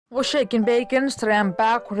Well, Shakin' Bacons, today I'm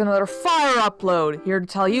back with another fire upload, here to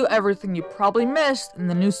tell you everything you probably missed in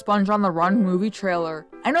the new Sponge on the Run movie trailer.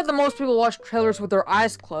 I know that most people watch trailers with their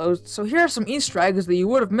eyes closed, so here are some Easter eggs that you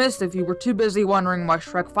would have missed if you were too busy wondering why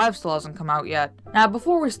Shrek 5 still hasn't come out yet. Now,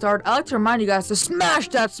 before we start, I'd like to remind you guys to smash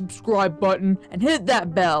that subscribe button and hit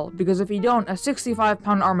that bell, because if you don't, a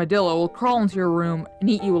 65-pound armadillo will crawl into your room and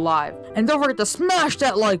eat you alive. And don't forget to smash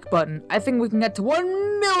that like button. I think we can get to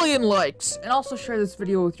 1 million likes. And also share this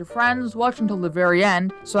video with your friends, watch until the very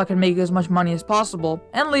end so I can make as much money as possible,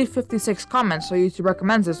 and leave 56 comments so YouTube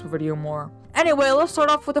recommends this video more. Anyway, let's start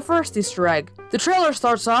off with the first Easter egg. The trailer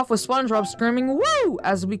starts off with SpongeBob screaming "Woo!"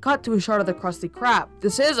 as we cut to a shot of the Krusty Krab.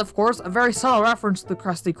 This is, of course, a very subtle reference to the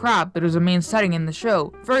Krusty Krab that is a main setting in the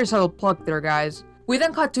show. Very subtle plug there, guys. We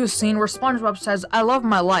then cut to a scene where SpongeBob says, "I love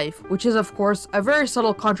my life," which is, of course, a very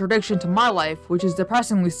subtle contradiction to my life, which is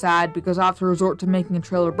depressingly sad because I have to resort to making a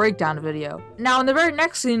trailer breakdown video. Now, in the very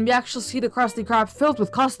next scene, we actually see the Krusty Krab filled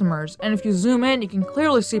with customers, and if you zoom in, you can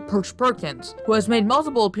clearly see Perch Perkins, who has made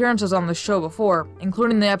multiple appearances on the show before,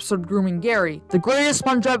 including the episode Grooming Gary, the greatest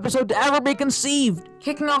SpongeBob episode to ever be conceived.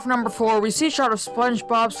 Kicking off number 4, we see a shot of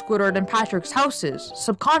SpongeBob, Squidward, and Patrick's houses,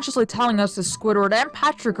 subconsciously telling us that Squidward and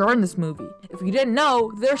Patrick are in this movie. If you didn't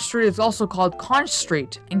know, their street is also called Conch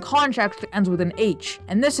Street, and Conch actually ends with an H.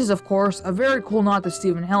 And this is, of course, a very cool nod to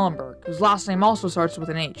Steven Hillenburg, whose last name also starts with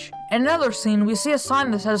an H. In another scene, we see a sign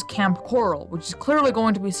that says Camp Coral, which is clearly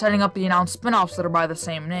going to be setting up the announced spin-offs that are by the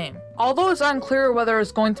same name. Although it's unclear whether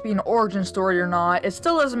it's going to be an origin story or not, it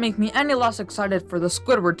still doesn't make me any less excited for the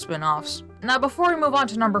Squidward spin-offs. Now, before we move on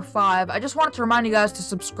to number 5, I just wanted to remind you guys to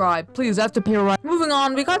subscribe. Please, I have to pay rent. Moving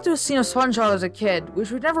on, we got to a scene of SpongeBob as a kid, which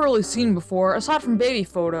we've never really seen before, aside from baby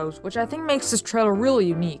photos, which I think makes this trailer really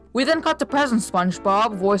unique. We then cut to present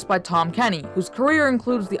SpongeBob, voiced by Tom Kenny, whose career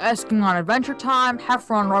includes the Ice King on Adventure Time,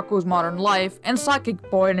 Heifer on Rocko's Modern Life, and Psychic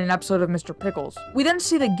Boy in an episode of Mr. Pickles. We then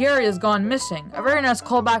see that Gary has gone missing, a very nice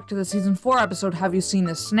callback to the Season 4 episode Have You Seen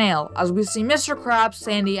This Snail, as we see Mr. Krabs,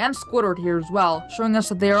 Sandy, and Squidward here as well, showing us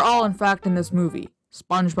that they are all in fact in this movie.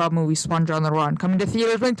 SpongeBob movie Sponge on the Run, coming to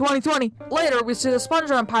theaters in 2020. Later, we see that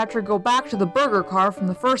SpongeBob and Patrick go back to the burger car from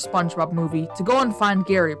the first SpongeBob movie to go and find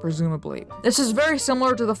Gary, presumably. This is very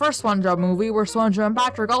similar to the first SpongeBob movie, where SpongeBob and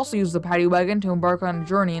Patrick also use the paddy wagon to embark on a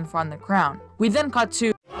journey and find the crown. We then cut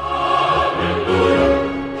to...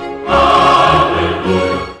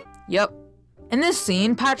 Yep. In this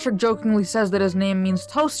scene, Patrick jokingly says that his name means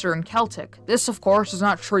toaster in Celtic. This, of course, is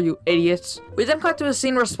not true, you idiots. We then cut to a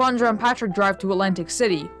scene where SpongeBob and Patrick drive to Atlantic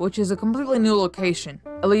City, which is a completely new location.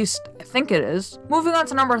 At least, I think it is. Moving on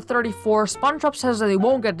to number 34, SpongeBob says that he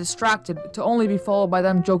won't get distracted, but to only be followed by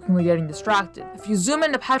them jokingly getting distracted. If you zoom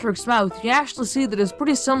into Patrick's mouth, you can actually see that it's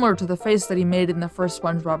pretty similar to the face that he made in the first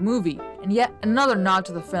SpongeBob movie, and yet another nod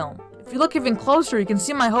to the film. If you look even closer, you can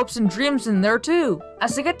see my hopes and dreams in there too.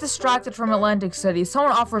 As they get distracted from Atlantic City,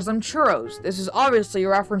 someone offers them churros. This is obviously a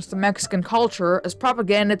reference to Mexican culture as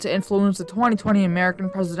propaganda to influence the 2020 American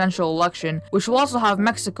presidential election, which will also have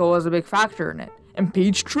Mexico as a big factor in it.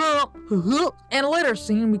 Impeach Trump! In a later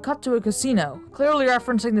scene, we cut to a casino, clearly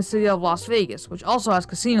referencing the city of Las Vegas, which also has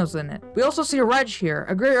casinos in it. We also see Reg here,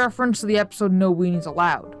 a great reference to the episode No Weenies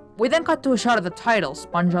Allowed. We then cut to a shot of the title,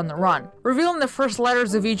 Sponge on the Run. Revealing the first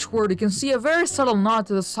letters of each word, you can see a very subtle nod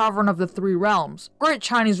to the Sovereign of the Three Realms. Great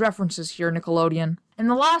Chinese references here, Nickelodeon. In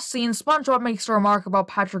the last scene, SpongeBob makes a remark about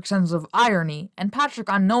Patrick's sense of irony, and Patrick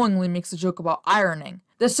unknowingly makes a joke about ironing.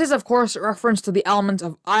 This is, of course, a reference to the element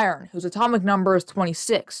of iron, whose atomic number is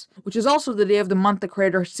 26, which is also the day of the month the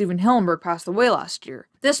creator Steven Hillenburg passed away last year.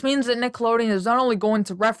 This means that Nickelodeon is not only going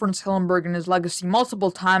to reference Hillenburg and his legacy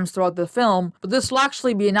multiple times throughout the film, but this will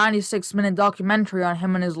actually be a 96-minute documentary on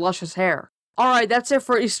him and his luscious hair. Alright, that's it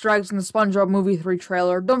for Easter eggs in the SpongeBob Movie 3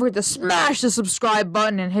 trailer. Don't forget to smash the subscribe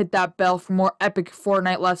button and hit that bell for more epic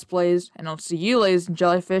Fortnite Let's Plays, and I'll see you ladies and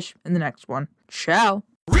jellyfish in the next one. Ciao!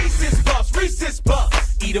 Reese's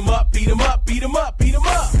Puffs, eat 'em up, beat 'em up, beat 'em up, beat 'em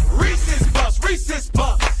up. Reese's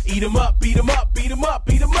Puffs, eat 'em up, beat 'em up, beat 'em up,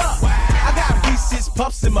 beat 'em up. Wow. I got Reese's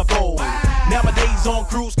Puffs in my bowl. Wow. Now my day's on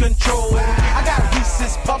cruise control. Wow. I got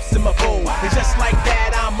Reese's Puffs in my bowl. Wow. And just like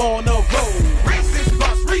that, I'm on the road.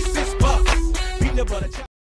 Reese's Puffs, peanut butter.